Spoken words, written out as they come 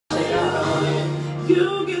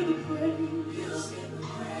You get the praise.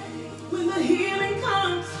 When the healing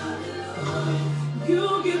comes,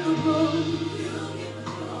 you get the glory.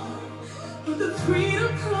 When the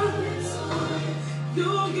freedom comes, you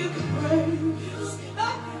get the praise.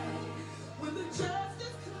 When the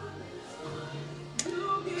justice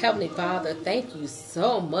comes, Heavenly Father, thank you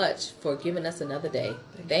so much for giving us another day.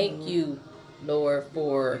 Thank you, Lord,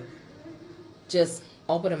 for just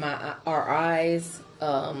opening our eyes,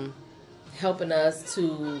 helping us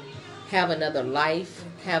to have another life,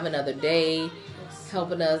 have another day,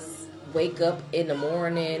 helping us wake up in the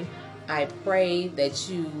morning. I pray that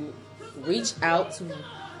you reach out to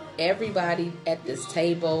everybody at this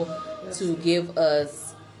table to give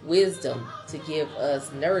us wisdom, to give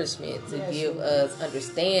us nourishment, to give us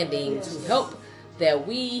understanding, to help that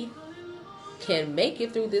we can make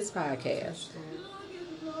it through this podcast.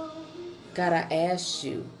 God, I ask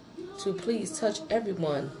you to please touch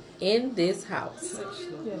everyone in this house.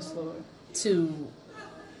 yes, Lord. To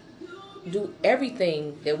do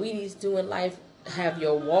everything that we need to do in life. Have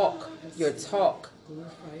your walk, your talk.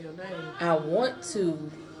 I want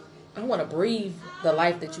to breathe the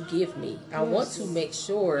life that you give me. I want to make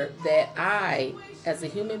sure that I, as a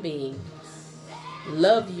human being,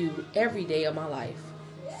 love you every day of my life.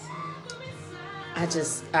 I'm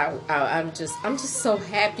just so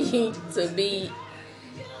happy to be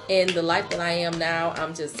in the life that I am now.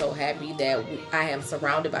 I'm just so happy that I am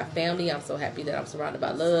surrounded by family. I'm so happy that I'm surrounded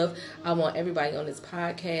by love. I want everybody on this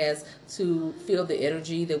podcast to feel the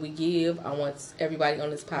energy that we give. I want everybody on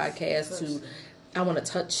this podcast I want to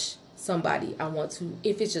touch somebody. I want to,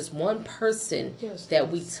 if it's just one person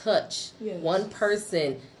that we touch, one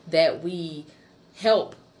person that we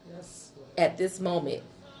help at this moment,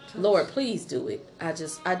 Lord, please do it. I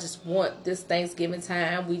just want this Thanksgiving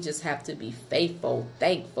time, we just have to be faithful,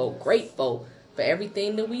 thankful, grateful for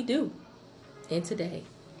everything that we do in today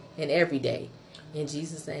and every day. In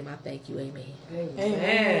Jesus' name, I thank you. Amen.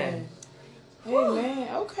 Amen.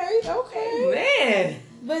 Amen. Okay. Man.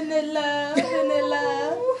 Vanilla.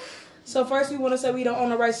 So first we want to say we don't own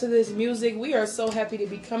the rights to this music. We are so happy to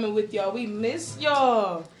be coming with y'all. We miss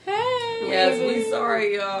y'all. Hey. Yes, we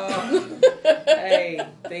sorry, y'all. Hey,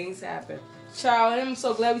 things happen. Child, and I'm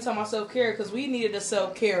so glad we talking about self-care because we needed a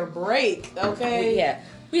self-care break, okay?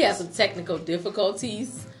 We had some technical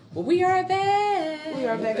difficulties, but we are back. We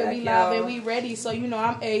are back and we live and we ready. So, you know,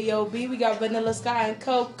 I'm AOB. We got Vanilla Sky and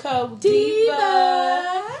Coco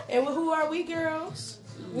Diva. And who are we, girls?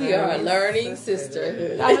 We are Learning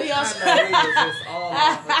Sisterhood. I know y'all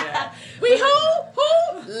We who?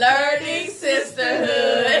 Learning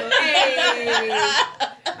Sisterhood. Hey.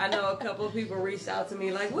 I know a couple of people reached out to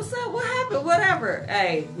me like, what's up? What happened? Whatever.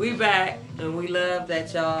 Hey, we back and we love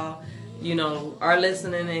that y'all, are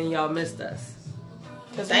listening and y'all missed us.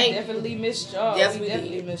 Because we definitely missed y'all. Yes, we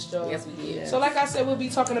definitely missed y'all. Yes, we did. So like I said, we'll be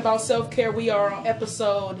talking about self-care. We are on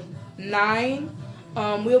episode 9.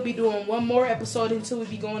 We'll be doing one more episode until we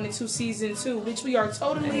be going into season 2, which we are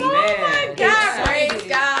totally. Oh my God! Praise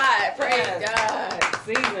God! Praise God!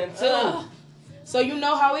 Season 2. So you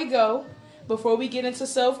know how it go. Before we get into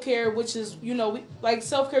self-care, which is,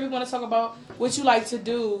 self-care, we want to talk about what you like to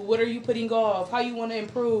do, what are you putting off, how you want to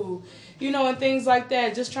improve, and things like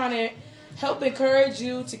that. Just trying to help encourage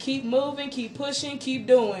you to keep moving, keep pushing, keep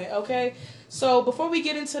doing, okay? So before we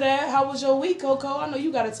get into that, how was your week, Coco? I know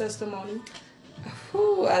you got a testimony.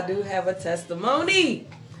 Ooh, I do have a testimony.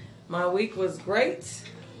 My week was great.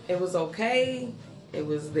 It was okay. It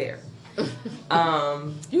was there.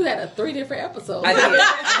 You had 3 different episodes. I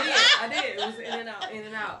did. It was in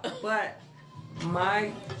and out. But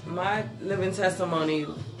my living testimony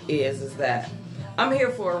is that I'm here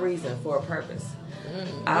for a reason, for a purpose.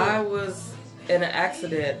 Mm-hmm. I was in an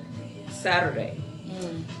accident Saturday.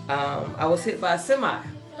 I was hit by a semi.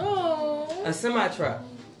 Oh. A semi truck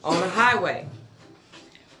on the highway.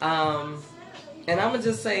 And I'm gonna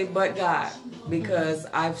just say, but God, because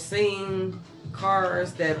I've seen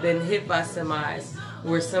cars that have been hit by semis,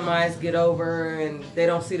 where semis get over and they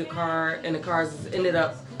don't see the car, and the cars ended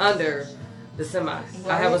up under the semi. Right.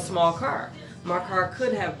 I have a small car. My car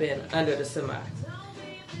could have been under the semi.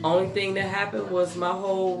 Only thing that happened was my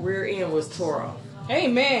whole rear end was tore off.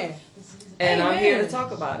 Amen. And I'm here to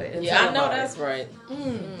talk about it. Yeah, I know that's right.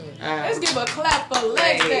 Let's give a clap for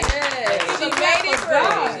Lex. She made it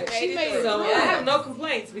through. She made it So through. I have no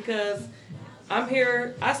complaints because I'm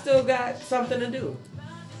here. I still got something to do.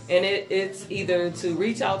 And it's either to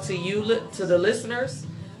reach out to you, to the listeners,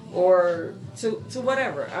 or to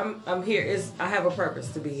whatever. I'm here. I have a purpose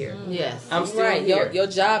to be here. Yes. I'm still right. here. Your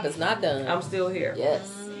job is not done. I'm still here.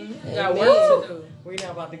 Yes. Got work to do. We're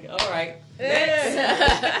not about to go. All right.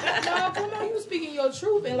 No, come on. You speaking your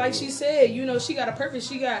truth. And like she said, you know, she got a purpose.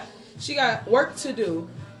 She got work to do.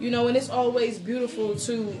 You know, and it's always beautiful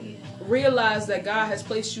to realize that God has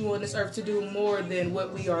placed you on this earth to do more than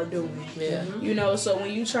what we are doing. Yeah. You know, so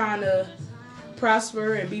when you trying to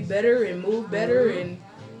prosper and be better and move better and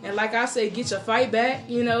like I say, get your fight back,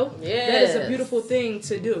 you know, that is a beautiful thing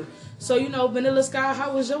to do. So, you know, Vanilla Sky,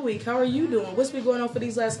 how was your week? How are you doing? What's been going on for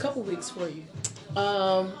these last couple weeks for you?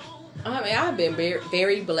 I mean, I've been very,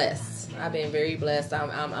 very blessed. I've been very blessed.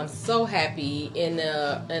 I'm so happy in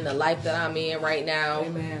the life that I'm in right now.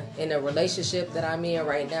 Amen. In the relationship that I'm in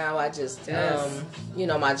right now. I just, you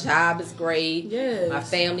know, my job is great. Yes. My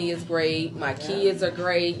family is great. My kids are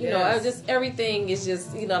great. You know, I just everything is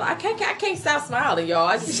just, you know, I can't stop smiling,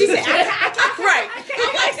 y'all. She said, I can't, right?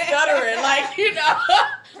 I'm like stuttering, like, you know,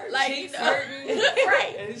 like, you know,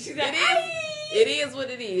 right? It is what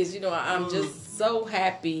it is. You know, I'm just so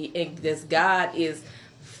happy, and this God is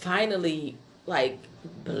finally like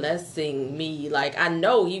blessing me. Like, I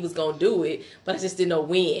know he was gonna do it, but I just didn't know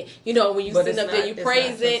when. You know, when you sit up there, you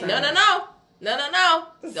praise it. No.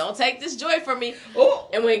 Don't take this joy from me. Oh.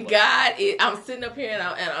 And when God is, I'm sitting up here and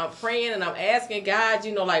I'm praying and I'm asking God,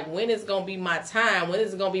 you know, like, when is gonna be my time? When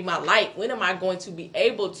is it gonna be my light? When am I going to be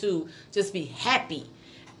able to just be happy?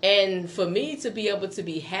 And for me to be able to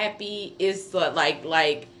be happy is like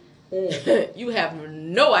you have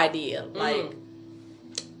no idea. Like,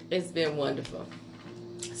 it's been wonderful.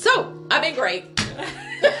 So, I've been great.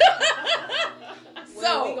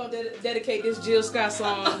 So we're gonna dedicate this Jill Scott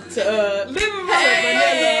song to living my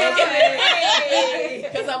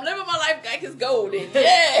life. Because I'm living my life like it's golden.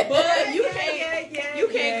 Yeah. But you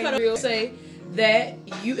can't cut real say that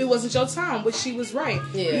it wasn't your time, but she was right.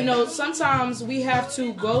 Yeah. You know, sometimes we have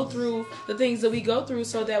to go through the things that we go through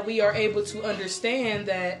so that we are able to understand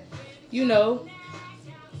that, you know,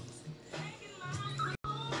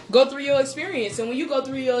 go through your experience. And when you go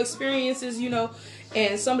through your experiences, you know,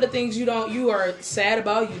 and some of the things you are sad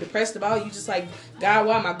about, you depressed about, you just like, God,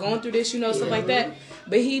 why am I going through this? You know, stuff like that.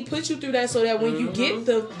 But he put you through that so that when you get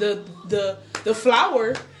the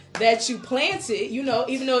flower that you planted, you know,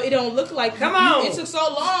 even though it don't look like it took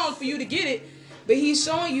so long for you to get it, but he's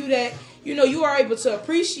showing you that, you know, you are able to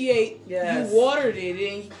appreciate. You watered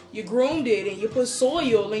it and you groomed it and you put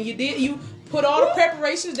soil and you put all the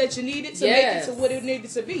preparations that you needed to make it to what it needed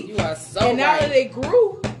to be. You are so and now right. that it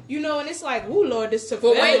grew, you know, and it's like, ooh, Lord, this took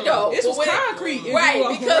But wait, though. This was concrete.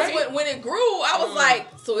 Right, because when it grew, I was like,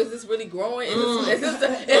 so is this really growing? Is this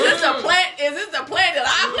a plant? Is this a plant that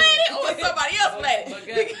I planted or is somebody else planted? But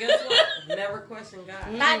guess what? Never question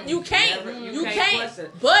God. You can't. You can't.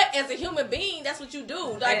 Question. But as a human being, that's what you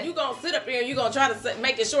do. Like, you going to sit up here and you going to try to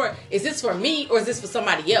make it sure, is this for me or is this for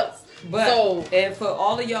somebody else? But, and for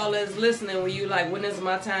all of y'all that's listening, when you like, when is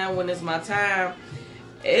my time? When is my time?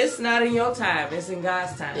 It's not in your time. It's in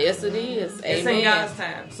God's time. Yes, it is. It's in God's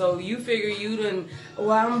time. So you figure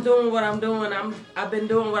I'm doing what I'm doing. I've been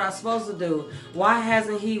doing what I'm supposed to do. Why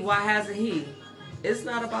hasn't he? Why hasn't he? It's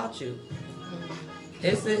not about you.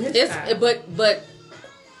 It's in his time. But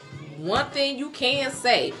one thing you can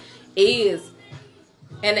say is,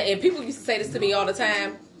 and people used to say this to me all the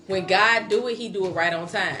time, when God do it, he do it right on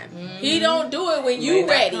time. He don't do it when you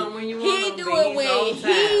ready. He do it when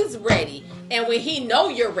he's ready. And when he know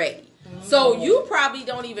you're ready. So you probably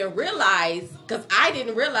don't even realize, because I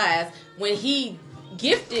didn't realize when he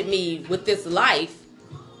gifted me with this life,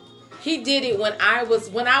 he did it when I was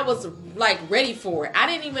like ready for it. I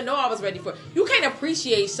didn't even know I was ready for it. You can't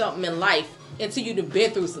appreciate something in life until you've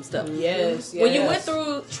been through some stuff. Yes. When you went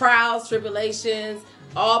through trials, tribulations,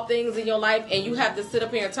 all things in your life, and you have to sit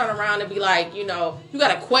up here and turn around and be like, you know, you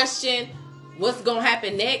got to question what's going to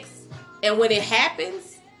happen next. And when it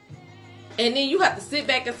happens, and then you have to sit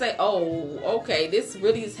back and say, oh, okay, this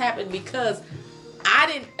really has happened because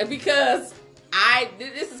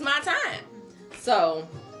this is my time. So,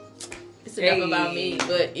 it's enough about me,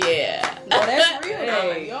 but yeah. No, that's real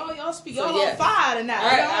though. Y'all speak, y'all on fire tonight.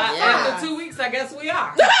 After 2 weeks, I guess we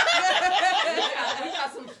are. we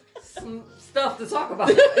got some stuff to talk about.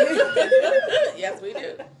 Yes, we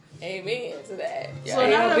do. Amen to that. So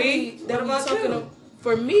now that we talking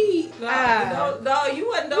for me, no, you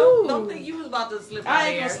wasn't. Don't think you was about to slip out of there. I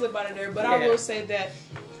ain't gonna slip out of there, but I will say that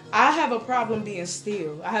I have a problem being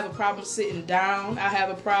still. I have a problem sitting down. I have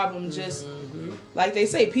a problem just, like they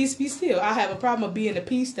say, peace be still. I have a problem of being the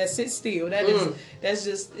peace that sits still. That's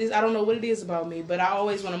just, I don't know what it is about me, but I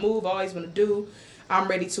always want to move. I always want to do. I'm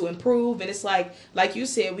ready to improve. And it's like you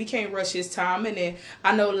said, we can't rush his time. And then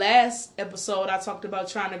I know last episode I talked about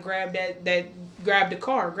trying to grab grab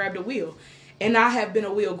the wheel. And I have been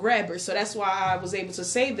a wheel grabber. So that's why I was able to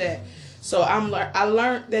say that. So I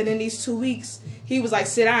learned that in these 2 weeks, he was like,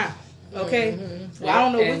 sit down. Okay. Mm-hmm. Well, I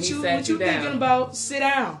don't know And what you thinking about. Sit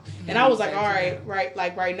down. And I was like, all right,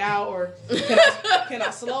 like right now, or can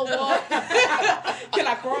I slow walk? Can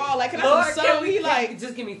I crawl? Like, can I do something? He like,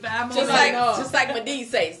 just give me 5 more Just minutes. like, just like Medea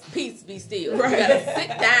says, peace, be still. Right. You gotta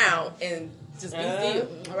sit down and just be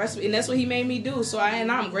still. and that's what he made me do. So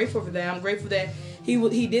I'm grateful for that. I'm grateful that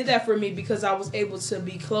he did that for me, because I was able to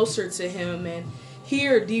be closer to him and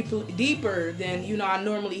hear deeper than I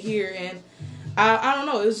normally hear. And I don't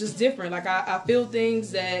know, it was just different. Like I feel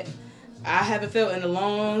things that I haven't felt in a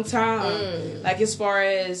long time. Like as far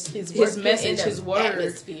as his message, his word.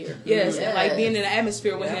 Atmosphere. Yes, and like being in the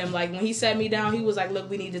atmosphere with him. Like when he sat me down, he was like, look,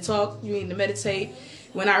 we need to talk. You need to meditate.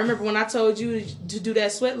 When I told you to do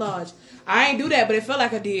that sweat lodge, I ain't do that, but it felt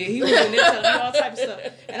like I did. He was in there telling me all type of stuff.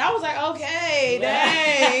 And I was like, okay,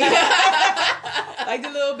 dang. Like the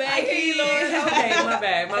little bag. Okay, my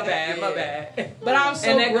bad. But I'm so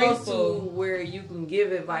and that grateful. goes to where you can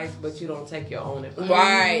give advice, but you don't take your own advice.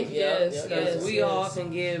 Right. Yes. Because we all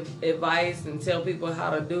can give advice and tell people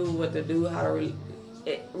how to do what to do, how to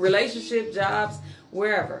relationship, jobs,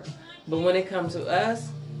 wherever. But when it comes to us,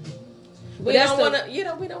 we don't want to. We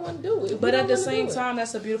don't want to do it. But at the same time,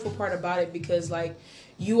 that's a beautiful part about it, because like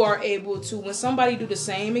you are able to, when somebody do the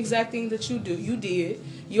same exact thing that you did,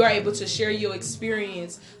 you are able to share your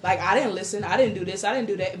experience. Like, I didn't listen, I didn't do this, I didn't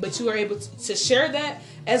do that, but you are able to share that,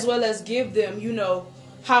 as well as give them,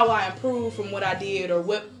 how I improved from what I did, or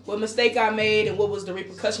what mistake I made, and what was the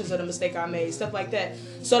repercussions of the mistake I made, stuff like that.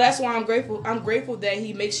 So that's why I'm grateful. I'm grateful that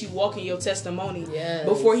he makes you walk in your testimony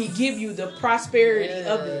before he give you the prosperity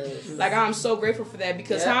of it. Like, I'm so grateful for that,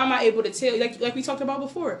 because how am I able to tell, like we talked about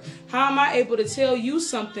before, how am I able to tell you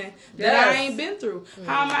something that I ain't been through?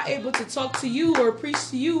 How am I able to talk to you or preach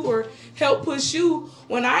to you or help push you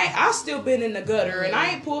when I still been in the gutter and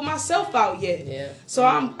I ain't pulled myself out yet? So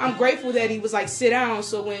I'm grateful that he was like, sit down.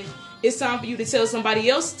 So when it's time for you to tell somebody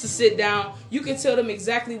else to sit down, you can tell them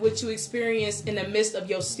exactly what you experienced in the midst of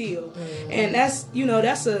your steel. And that's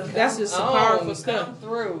just some powerful stuff.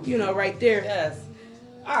 Through. Right there. Yes.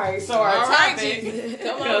 All right, so our topic,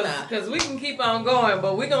 come on now, because we can keep on going,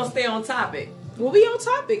 but we're gonna stay on topic. Well, we on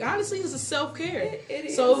topic. Honestly, it's a self-care. It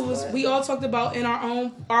is. So it was. We all talked about in our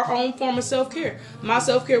own form of self-care. My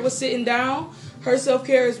self-care was sitting down. Her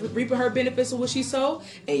self-care is reaping her benefits of what she sowed.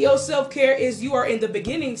 And your self-care is you are in the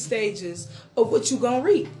beginning stages of what you gonna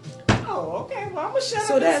reap. Oh, okay. Well, I'm gonna shut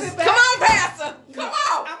up and sit back. Come on, Pastor. Come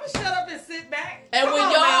on. I'm gonna shut up and sit back. And when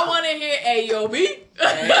y'all want to hear AOB,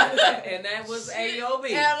 and that was AOB.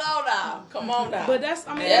 Hello now. Come on now. But that's,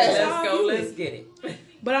 I mean, Yeah, that's let's how I go. view Let's it. get it.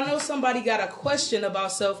 But I know somebody got a question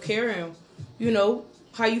about self-care and,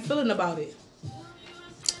 how you feeling about it.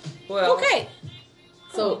 Well, okay.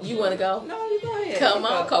 So you want to go? No, you go ahead. Come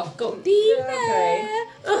on, Coco Diva. Okay.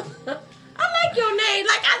 I like your name.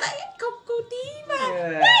 Like I like it, Coco Diva.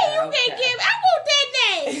 Yeah, Hey, you okay. can't give. I want that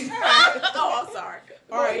name. Oh, I'm sorry.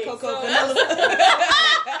 All right, Coco.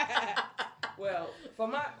 Well, for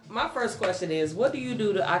my first question is, what do you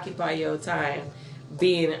do to occupy your time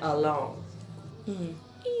being alone?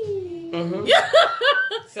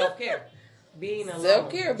 Self-care. Being alone.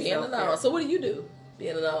 Self-care, being Self-care. alone. So what do you do?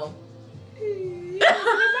 Being alone. I'm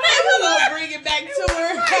gonna bring it back to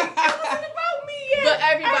her. But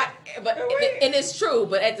everybody, and it's true.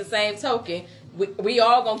 But at the same token, we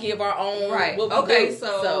all gonna give our own Right. What we Okay. do.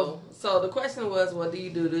 So the question was, what do you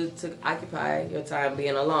do to occupy your time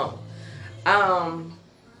being alone? August,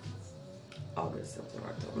 September,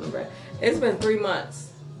 October, November. It's been 3 months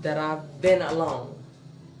that I've been alone,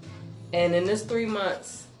 and in this 3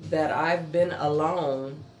 months that I've been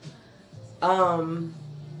alone,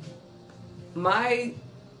 my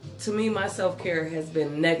self-care has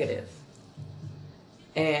been negative.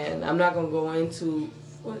 And I'm not going to go into,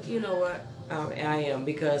 well, you know what? I am,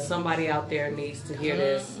 because somebody out there needs to hear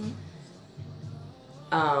this.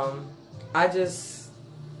 I just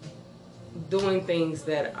doing things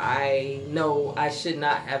that I know I should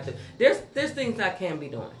not have to. There's things I can be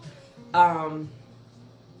doing. I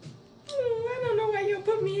don't know why you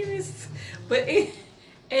put me in this, but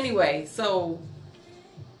anyway, so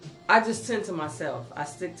I just tend to myself. I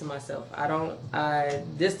stick to myself. I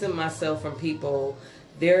distance myself from people.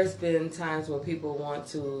 There's been times where people want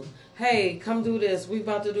to, hey, come do this. We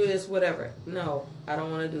about to do this, whatever. No, I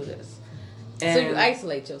don't want to do this. And so you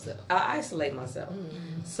isolate yourself. I isolate myself.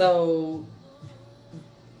 So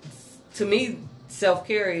to me,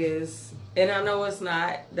 self-care is, and I know that's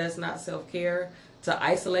not self-care to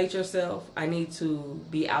isolate yourself. I need to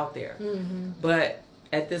be out there. But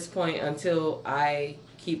at this point, until I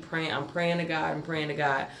keep praying, I'm praying to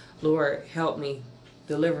God, Lord, help me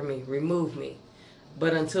deliver me, remove me.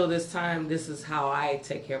 But until this time, this is how I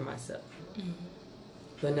take care of myself.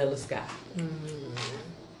 Vanilla Sky.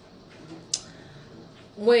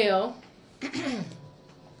 Well,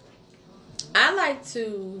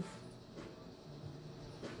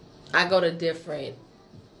 I go to different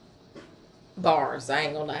bars. I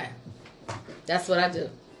ain't gonna lie. That's what I do.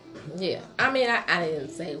 Yeah. I mean, I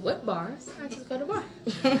didn't say what bars. I just go to bars.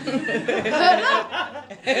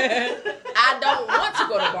 I don't want to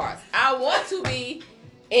go to bars. I want to be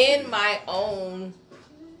in my own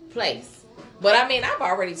place. But I mean, I've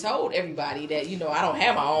already told everybody that, I don't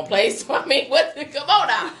have my own place. So I mean, come on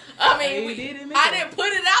now. I mean, I didn't put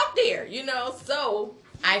it out there, So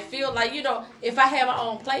I feel like, if I have my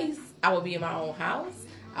own place, I will be in my own house.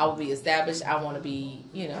 I will be established. I want to be,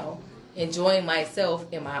 enjoying myself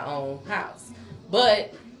in my own house.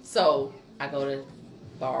 But, so I go to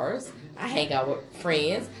bars. I hang out with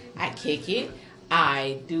friends. I kick it.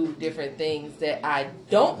 I do different things that I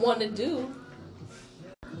don't want to do.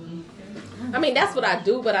 I mean, that's what I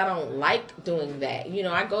do, but I don't like doing that.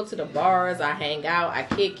 I go to the bars, I hang out, I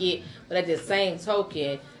kick it, but at the same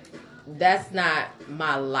token, that's not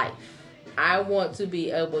my life. I want to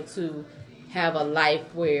be able to have a life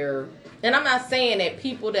where, and I'm not saying that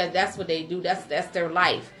people that's what they do, that's their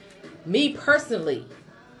life. Me personally,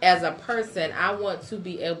 as a person, I want to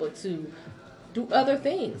be able to do other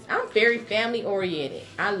things. I'm very family oriented.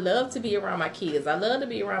 I love to be around my kids. I love to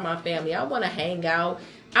be around my family. I want to hang out.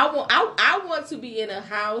 I want to be in a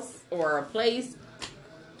house or a place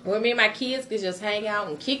where me and my kids can just hang out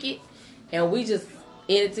and kick it, and we just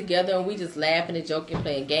in it together, and we just laughing and joking,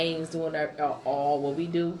 playing games, doing all what we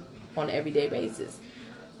do on an everyday basis.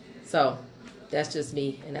 So that's just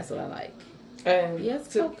me, and that's what I like. And yes,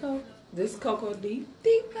 Coco. This Coco Diva.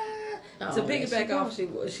 Oh, To piggyback off,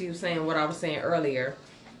 she was saying what I was saying earlier,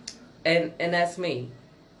 and that's me.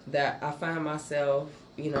 That I find myself,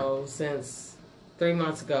 since 3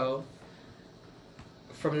 months ago,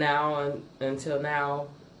 from now until now,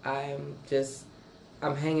 I'm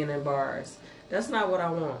hanging in bars. That's not what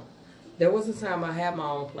I want. There was a time I had my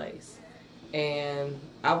own place, and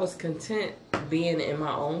I was content being in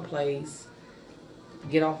my own place,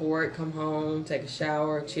 get off work, come home, take a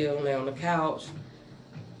shower, chill, lay on the couch.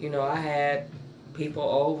 I had people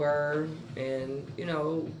over, and,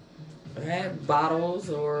 I had bottles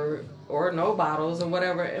or no bottles or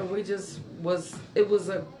whatever, and it was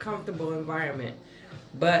a comfortable environment.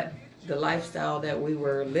 But the lifestyle that we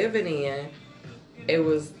were living in,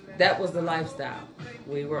 that was the lifestyle.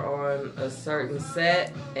 We were on a certain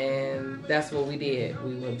set, and that's what we did.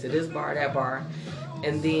 We went to this bar, that bar,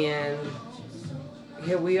 and then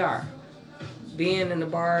here we are. Being in the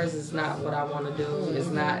bars is not what I want to do.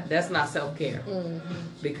 That's not self-care.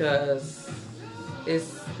 Because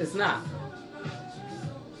it's not.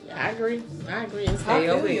 I agree. I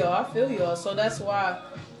feel y'all. So that's why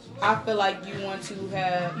I feel like you want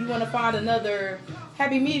to find another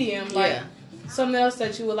happy medium, like something else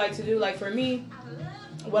that you would like to do. Like for me,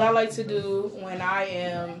 what I like to do when I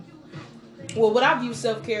am, what I view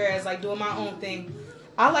self-care as, like doing my own thing.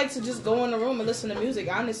 I like to just go in the room and listen to music,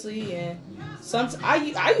 honestly, and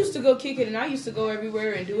I used to go kick it, and I used to go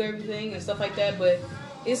everywhere and do everything and stuff like that, but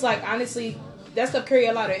it's like, honestly, that stuff carry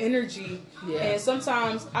a lot of energy. Yeah. And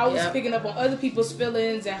sometimes I was picking up on other people's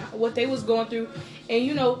feelings and what they was going through.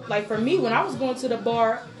 And, like for me, when I was going to the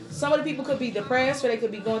bar, some of the people could be depressed, or they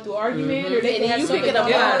could be going through argument, or they could have something picking up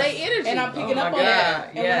on all their energy. And I'm picking up on that.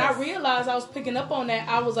 And when I realized I was picking up on that,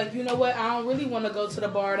 I was like, you know what? I don't really want to go to the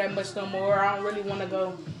bar that much no more. I don't really want to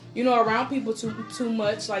go, around people too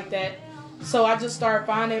much like that. So I just started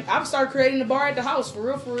creating the bar at the house, for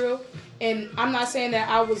real. And I'm not saying that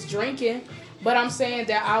I was drinking, but I'm saying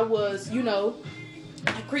that I was,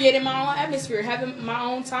 creating my own atmosphere, having my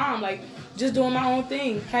own time, like just doing my own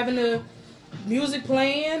thing, having the music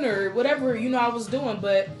playing or whatever, I was doing.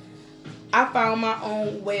 But I found my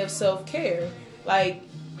own way of self-care. Like,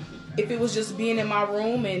 if it was just being in my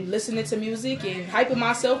room and listening to music and hyping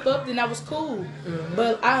myself up, then that was cool. Mm-hmm.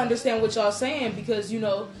 But I understand what y'all saying, because,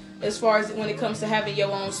 as far as when it comes to having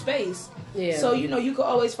your own space. Yeah. So, you could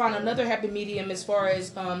always find another happy medium as far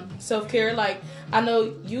as self-care. Like, I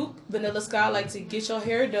know you, Vanilla Sky, like to get your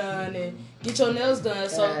hair done and get your nails done.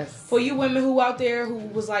 So, for you women who out there who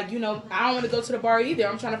was like, I don't want to go to the bar either.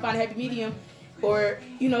 I'm trying to find a happy medium. Or,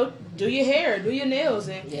 do your hair, do your nails.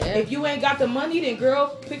 And if you ain't got the money, then,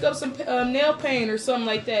 girl, pick up some nail paint or something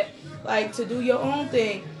like that. Like, to do your own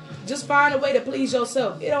thing. Just find a way to please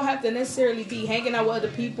yourself. It don't have to necessarily be hanging out with other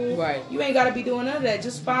people. Right. You ain't got to be doing none of that.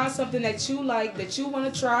 Just find something that you like, that you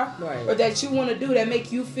want to try, or that you want to do that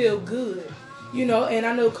make you feel good. You know, and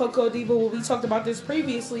I know Coco Diva, when we talked about this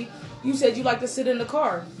previously, you said you like to sit in the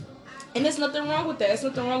car. And there's nothing wrong with that. There's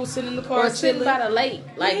nothing wrong with sitting in the car. Or sitting by the lake.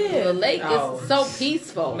 Like, the lake is so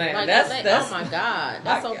peaceful. Man, like, that's, oh my God.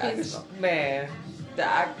 That's so peaceful. Man,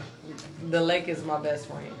 the lake is my best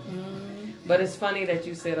friend. But it's funny that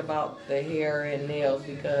you said about the hair and nails,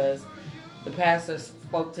 because the pastor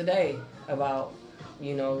spoke today about,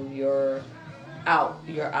 you know, your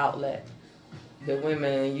outlet. The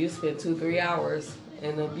women, you spend 2-3 hours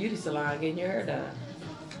in the beauty salon getting your hair done.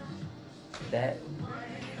 That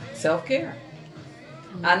self-care.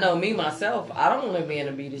 I know me myself, I don't want to be in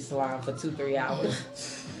a beauty salon for 2-3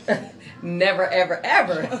 hours. Never, ever,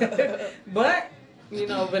 ever. But, you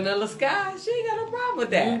know, Vanilla Sky, she ain't got no problem with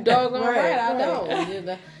that. You doggone right, I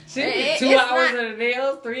know. She 2 hours of the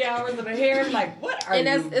nails, 3 hours of the hair. Like, what are you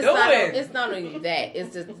doing? It's not only that.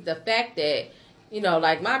 It's just the fact that, you know,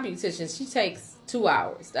 like my beautician, she takes 2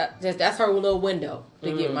 hours. That's her little window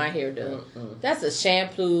to get my hair done. That's a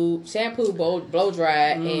shampoo, blow dry,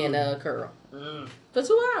 and a curl. For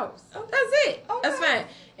 2 hours. Okay. That's it. Okay. That's fine.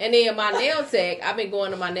 And then my nail tech, I've been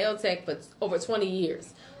going to my nail tech for over 20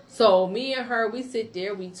 years. So me and her, we sit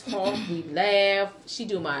there, we talk, we laugh. She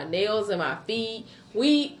do my nails and my feet.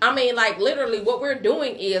 Literally what we're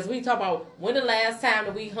doing is we talk about when the last time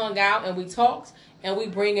that we hung out and we talked, and we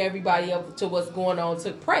bring everybody up to what's going on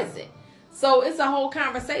to present. So it's a whole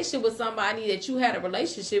conversation with somebody that you had a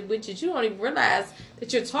relationship with that you don't even realize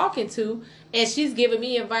that you're talking to, and she's giving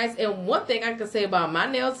me advice. And one thing I can say about my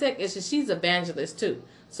nail tech is that she's evangelist too.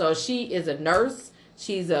 So she is a nurse.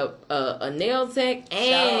 She's a nail tech,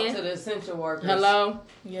 and shout out to the essential workers. Hello.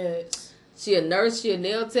 Yes. She a nurse. She a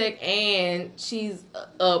nail tech, and she's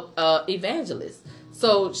a evangelist.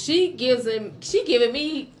 So she giving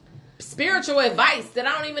me spiritual advice that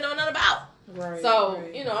I don't even know nothing about. Right. So,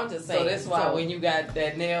 you know, I'm just saying. So that's why when you got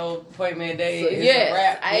that nail appointment day, it's a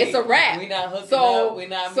wrap. It's a wrap. We not hooking up. We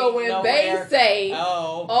not So when they say,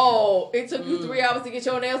 it took you 3 hours to get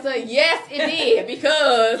your nails done, yes, it did.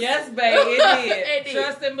 Because yes, babe, it did. It did.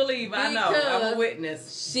 Trust and believe. I know. I'm a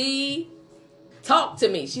witness. She talked to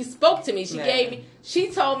me. She spoke to me.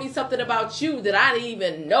 She told me something about you that I didn't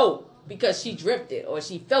even know, because she dreamt it, or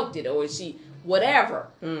she felt it, or she whatever.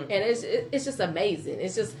 And it's just amazing.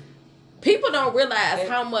 It's just, people don't realize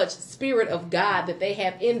how much spirit of God that they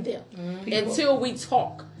have in them until we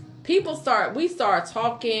talk. We start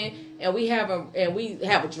talking, and we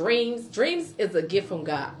have dreams. Dreams is a gift from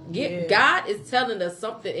God. God is telling us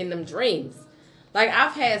something in them dreams. Like,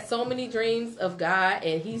 I've had so many dreams of God,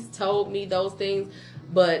 and He's told me those things.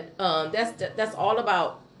 But that's all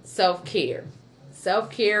about self-care.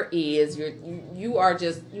 Self-care is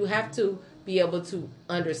you have to be able to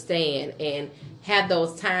understand and have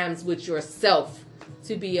those times with yourself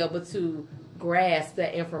to be able to grasp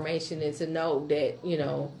that information and to know that, you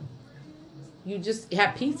know, you just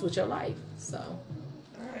have peace with your life. So,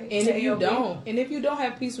 and if you don't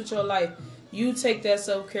have peace with your life, you take that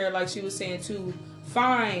self-care, like she was saying, to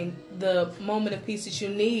find the moment of peace that you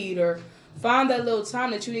need, or find that little time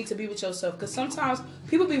that you need to be with yourself. Because sometimes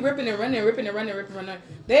people be ripping and running.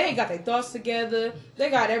 They ain't got their thoughts together. They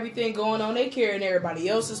got everything going on. They carrying everybody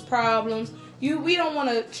else's problems. We don't want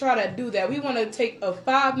to try to do that. We want to take a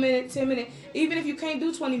 5-minute, 10-minute, even if you can't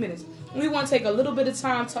do 20 minutes. We want to take a little bit of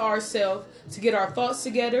time to ourselves to get our thoughts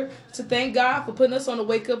together, to thank God for putting us on the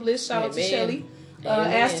wake-up list. Shout out to Shelly.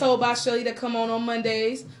 As told by Shelly, that come on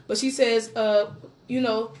Mondays. But she says, we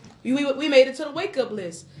made it to the wake-up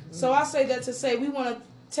list. So I say that to say we want to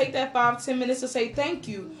take that 5-10 minutes to say thank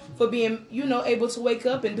you for being, able to wake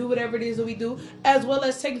up and do whatever it is that we do, as well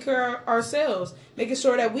as taking care of ourselves, making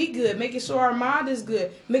sure that we good, making sure our mind is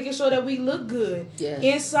good, making sure that we look good,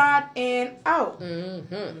 inside and out.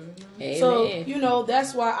 Amen. So,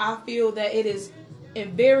 that's why I feel that it is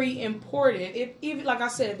very important. Even like I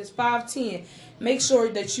said, if it's 5-10, make sure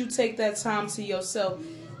that you take that time to yourself.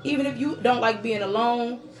 Even if you don't like being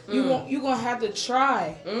alone, you're going to have to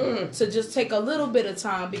try to just take a little bit of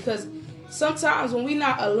time, because sometimes when we're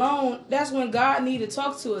not alone, that's when God need to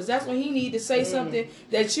talk to us. That's when He need to say something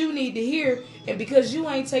that you need to hear. And because you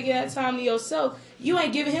ain't taking that time to yourself, you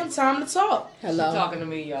ain't giving Him time to talk. Hello. She's talking to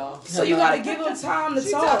me, y'all. So you got to give Him time to talk.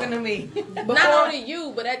 She's talking to me. Not only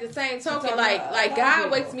you, but at the same token, like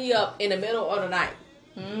God wakes me up in the middle of the night.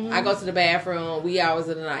 I go to the bathroom wee hours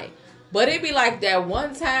of the night. But it be like that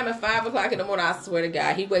one time at 5 o'clock in the morning, I swear to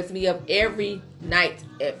God, He wakes me up every night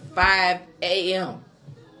at 5 a.m.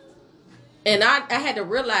 And I had to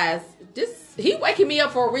realize He waking me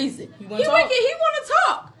up for a reason. He want to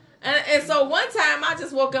talk. And so one time I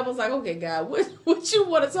just woke up and was like, okay, God, what you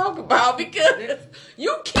want to talk about? Because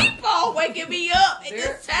you keep on waking me up at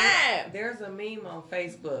this time. There's a meme on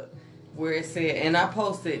Facebook where it said, and I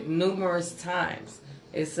posted numerous times,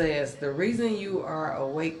 it says, the reason you are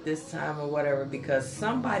awake this time or whatever, because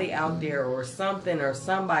somebody out there or something or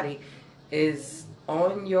somebody is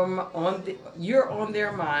you're on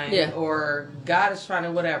their mind, or God is trying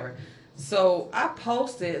to whatever. So I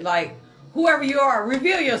posted, like, whoever you are,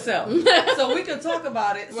 reveal yourself so we can talk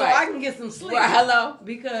about it, so I can get some sleep. Right, hello.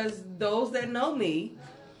 Because those that know me,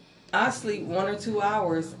 I sleep 1 or 2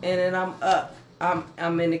 hours and then I'm up.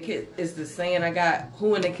 I'm in the kitchen. It's the saying I got,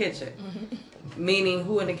 who in the kitchen? Meaning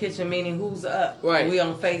who in the kitchen, meaning who's up. Right. We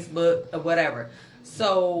on Facebook or whatever.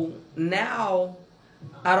 So now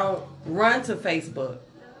I don't run to Facebook.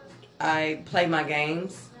 I play my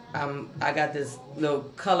games. I got this little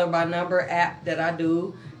color by number app that I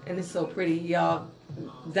do, and it's so pretty. Y'all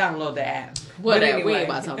download the app. Whatever. Anyway, we ain't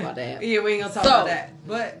about to talk about that. Yeah, we ain't gonna talk about that.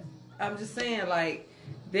 But I'm just saying, like,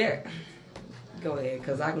 there. Go ahead,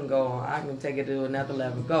 because I can go on. I can take it to another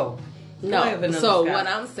level. Go. No. So what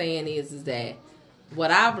I'm saying is that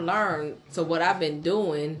what I've learned, so what I've been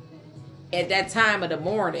doing at that time of the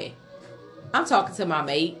morning, I'm talking to my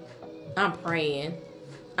mate. I'm praying.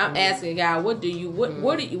 I'm asking God, what do you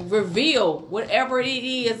reveal whatever it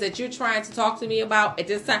is that you're trying to talk to me about at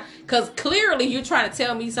this time? Because clearly you're trying to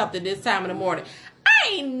tell me something this time in the morning.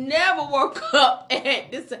 I ain't never woke up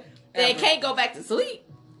at this time and can't go back to sleep.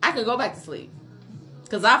 I can go back to sleep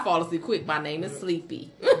because I fall asleep quick. My name is Sleepy.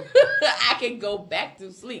 I can go back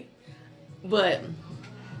to sleep. But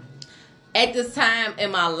at this time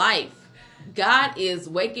in my life, God is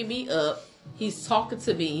waking me up. He's talking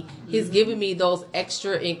to me. He's giving me those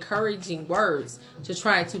extra encouraging words to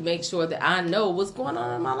try to make sure that I know what's going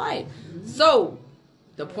on in my life. So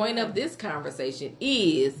the point of this conversation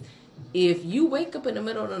is, if you wake up in the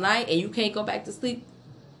middle of the night and you can't go back to sleep,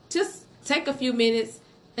 just take a few minutes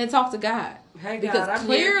and talk to God. Hey, God, because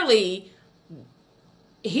clearly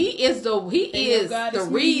He is the reason. I was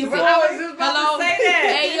just about to say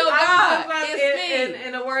that. Hey, yo, God, it's me.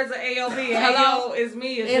 In the words of AOB, hello, it's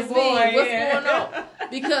me. It's your boy. me. What's going on?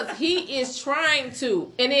 Because He is trying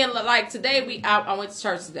to. And then, like today, I went to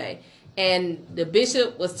church today, and the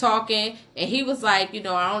bishop was talking, and he was like,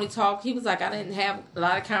 I only talk. He was like, I didn't have a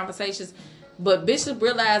lot of conversations, but Bishop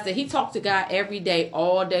realized that he talked to God every day,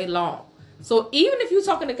 all day long. So even if you're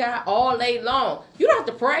talking to God all day long, you don't have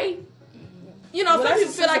to pray. Some people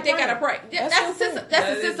feel like they gotta pray. That's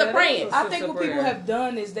the sense of praying. I think what people have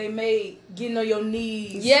done is they made getting on your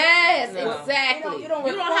knees. Yes, exactly. You don't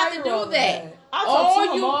have to do that. I talk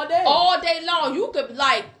to him all day long. You could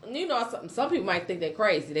some people might think they're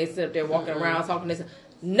crazy. They sit up there walking around talking this.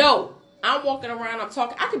 No, I'm walking around. I'm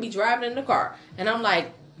talking. I could be driving in the car, and I'm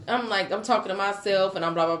talking to myself, and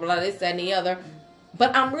I'm blah blah blah, this that and the other.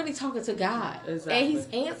 But I'm really talking to God, and He's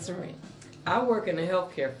answering. I work in the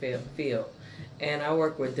healthcare field. And I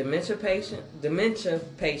work with dementia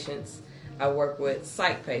patients. I work with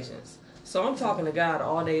psych patients. So I'm talking to God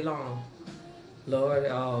all day long. Lord,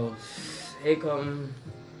 here come,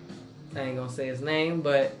 I ain't gonna say his name,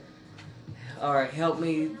 but help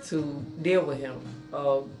me to deal with him.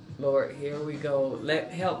 Oh Lord, here we go.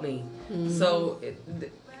 Help me. Mm-hmm. So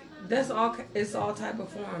that's all. It's all type of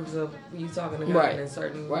forms of you talking to God in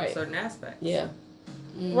certain aspects. Yeah.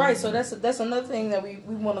 Mm-hmm. Right. So that's another thing that we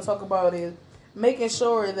want to talk about is making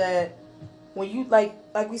sure that when you like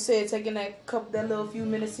we said, taking that little few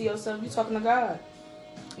minutes to yourself, you talking to God.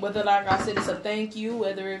 Whether, like I said, it's a thank you,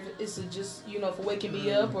 whether it's just for waking me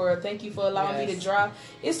up, or a thank you for allowing me to drive.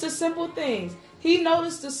 It's the simple things. He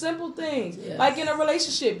noticed the simple things. Yes. Like in a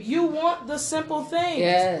relationship, you want the simple things.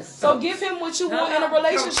 Yes. So give Him what you want in a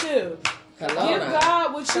relationship. Give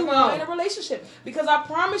God what you want in a relationship. Because I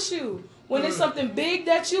promise you, when it's something big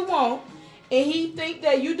that you want, and He think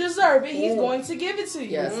that you deserve it, He's going to give it to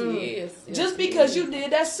you. Yes, He is. Yes, just because you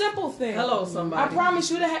did that simple thing. Hello, somebody. I promise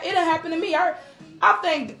you, it'll happen to me. I'm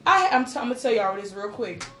gonna tell y'all this real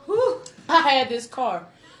quick. I had this car,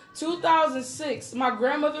 2006. My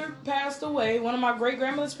grandmother passed away. One of my great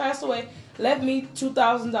grandmothers passed away. Left me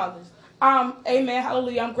 $2,000. Amen,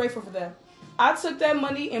 hallelujah. I'm grateful for that. I took that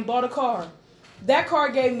money and bought a car. That car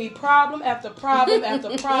gave me problem after problem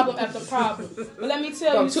after problem after problem. But let me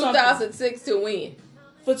tell you something. From 2006 to when?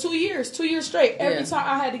 For 2 years. 2 years straight. Every time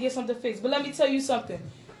I had to get something fixed. But let me tell you something.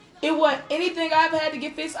 It wasn't anything I ever had to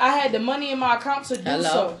get fixed. I had the money in my account to do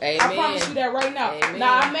so. Amen. I promise you that right now. Amen.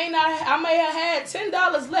 Now, I may have had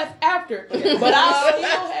 $10 left after. But I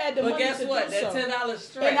still had the money to do so. But guess what? That $10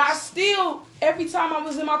 stretch. And I still Every time I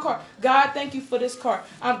was in my car, God, thank you for this car.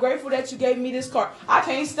 I'm grateful that you gave me this car. I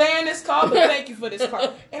can't stand this car, but thank you for this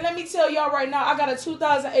car. And let me tell y'all right now, I got a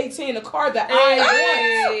 2018, a car that I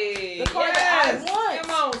want. The car that I want.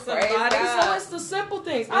 Come on, somebody. So it's the simple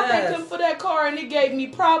things. I thank him for that car, and it gave me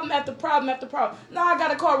problem after problem after problem. Now I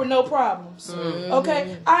got a car with no problems. Mm-hmm.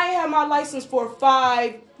 Okay? I ain't had my license for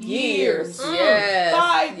 5 years. Yes.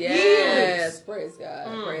 5 years. Yes. Praise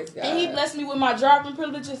God. Praise God. And he blessed me with my driving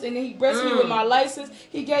privileges, and then he blessed me with my license.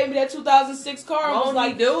 He gave me that 2006 car and was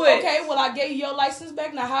like, do it. okay, well, I gave you your license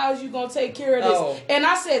back. Now, how is you going to take care of this? Oh. And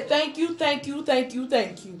I said, thank you, thank you, thank you,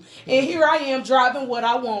 thank you. And here I am driving what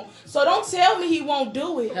I want. So don't tell me he won't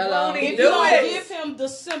do it. Hello. If you don't give him the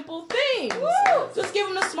simple things. Woo. Just give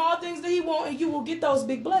him the small things that he wants, and you will get those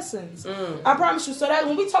big blessings. I promise you. So that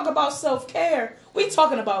when we talk about self-care, we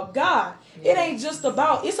talking about God. It ain't just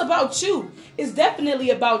about, it's about you. It's definitely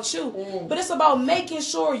about you. But it's about making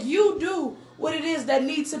sure you do what it is that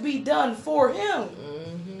needs to be done for him.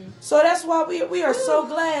 So that's why we are so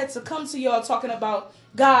glad to come to y'all talking about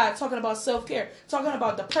God, talking about self-care, talking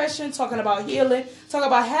about depression, talking about healing, talking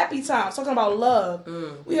about happy times, talking about love.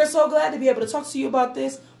 We are so glad to be able to talk to you about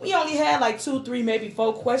this. We only had like 2, 3, maybe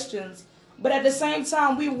 4 questions. But at the same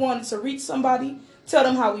time, we wanted to reach somebody, tell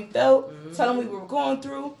them how we felt, tell them we were going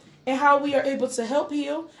through, and how we are able to help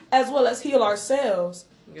heal as well as heal ourselves.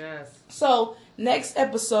 Yes. So next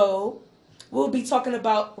episode, we'll be talking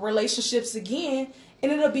about relationships again,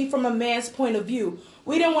 and it'll be from a man's point of view.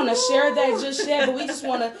 We didn't want to share that just yet, but we just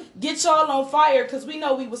want to get y'all on fire because we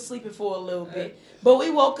know we was sleeping for a little bit. But we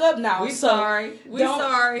woke up now. We sorry. We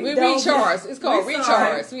recharged. It's called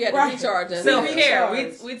recharge. We had to recharge. Self-care.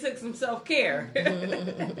 We took some self-care.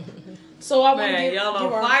 So I want to give y'all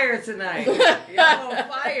on fire tonight. Y'all on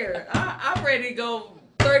fire. I'm ready to go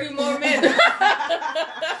 30 more minutes.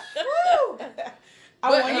 Woo!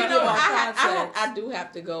 But you know, I do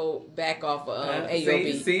have to go back off of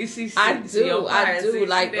AOB. I do.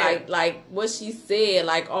 Like what she said,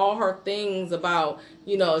 like all her things about,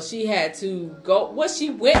 you know, she had to go, what she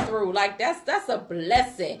went through. Like that's a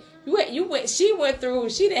blessing. She went through.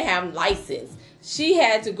 She didn't have license. She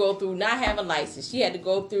had to go through not having a license. She had to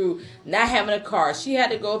go through not having a car. She had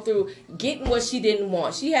to go through getting what she didn't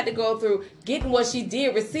want. She had to go through getting what she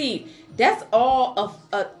did receive. That's all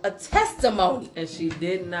a testimony. And she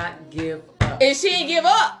did not give up. And she didn't give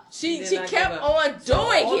up. She kept on doing so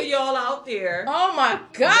all of y'all out there. Oh my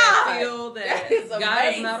God. That feel that is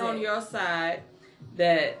God is not on your side.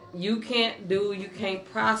 That you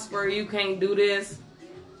can't prosper, you can't do this.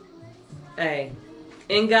 Hey,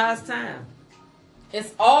 in God's time.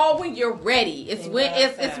 It's all when you're ready. It's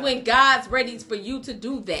when God's ready for you to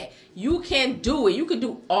do that. You can do it. You can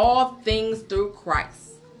do all things through Christ.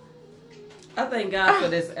 I thank God for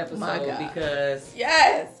this episode because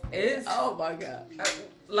it's oh my God.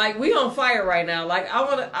 Like we on fire right now. Like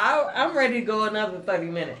I'm ready to go another 30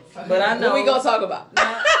 minutes. But I know what we gonna talk about. We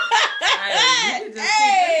can just keep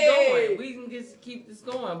this going. We can just keep this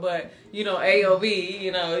going. But you know, AOB,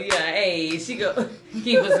 you know, she go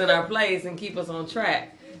keep us in our place and keep us on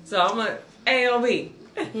track. So I'm a AOB.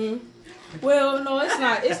 Well, no, it's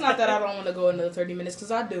not. It's not that I don't want to go another 30 minutes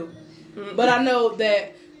because I do. But I know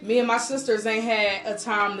that me and my sisters ain't had a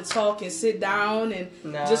time to talk and sit down and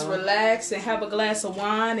just relax and have a glass of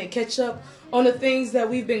wine and catch up on the things that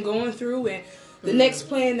we've been going through and the next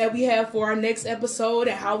plan that we have for our next episode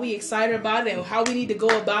and how we excited about it and how we need to go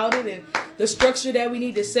about it and the structure that we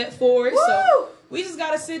need to set for it. Woo! So we just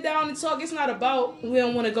got to sit down and talk. It's not about I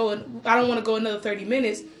don't want to go another 30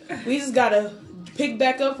 minutes. We just got to pick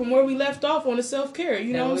back up from where we left off on the self-care.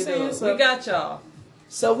 You know what I'm saying? So, we got y'all.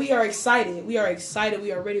 So we are excited. We are excited.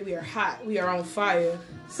 We are ready. We are hot. We are on fire.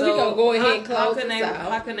 So we're going to go ahead and close this out.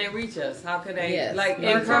 How can they reach us? How can they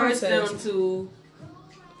encourage them to...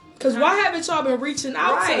 Because why haven't y'all been reaching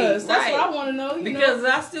out to us? That's what I want to know. Because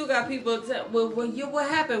I still got people what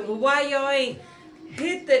happened? Well, why y'all ain't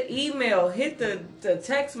hit the email, hit the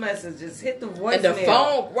text messages, hit the voicemail. And the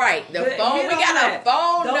phone, the phone. We got a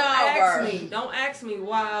phone number. Don't ask me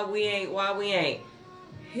why we ain't.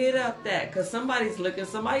 Hit up that because somebody's looking,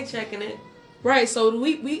 somebody checking it. Right, so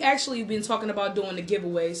we actually been talking about doing the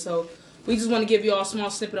giveaway, so we just want to give you all a small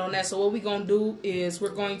snippet on that. So what we're going to do is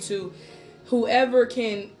we're going to, whoever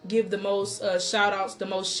can give the most shout outs, the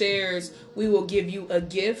most shares, we will give you a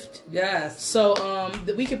gift. Yes. So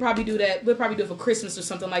we could probably do that. We'll probably do it for Christmas or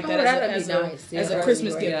something like that as a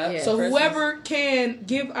Christmas gift. Yeah, so whoever can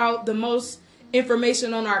give out the most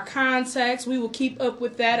information on our contacts, we will keep up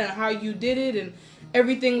with that and how you did it and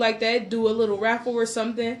everything like that. Do a little raffle or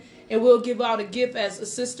something, and we'll give out a gift as a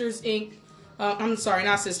Sisters Inc. I'm sorry,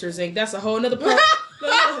 not Sisters Inc. That's a whole nother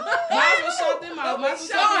Might as well shout them out. Might as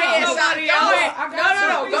well Go ahead, shout shout. them Go out. ahead. I got No.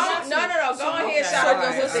 Go ahead, shout out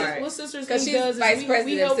your sisters. What Sisters Because Inc. she's does vice is we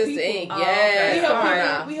president, help Sister people. Inc. Oh, Yes. okay. We help All people.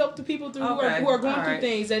 right. We help the people through Okay. who are going All through right.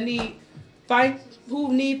 things that need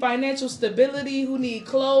who need financial stability, who need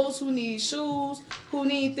clothes, who need shoes, who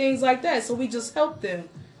need things like that. So we just help them.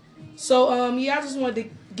 So yeah, I just wanted to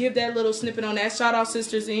give that little snippet on that. Shout out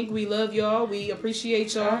Sisters Inc. We love y'all. We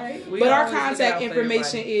appreciate y'all. All right. We But our always look out contact for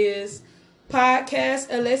information everybody. is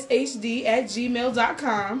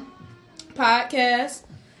podcastlshd@gmail.com.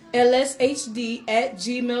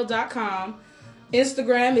 Podcastlshd@gmail.com.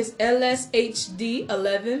 Instagram is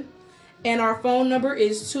lshd11. And our phone number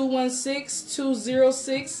is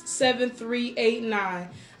 216-206-7389.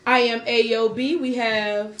 I am AOB. We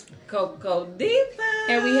have Coco Diva.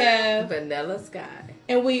 and we have Vanilla Sky.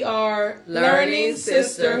 and we are Learning Learning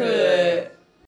Sisterhood. Sisterhood.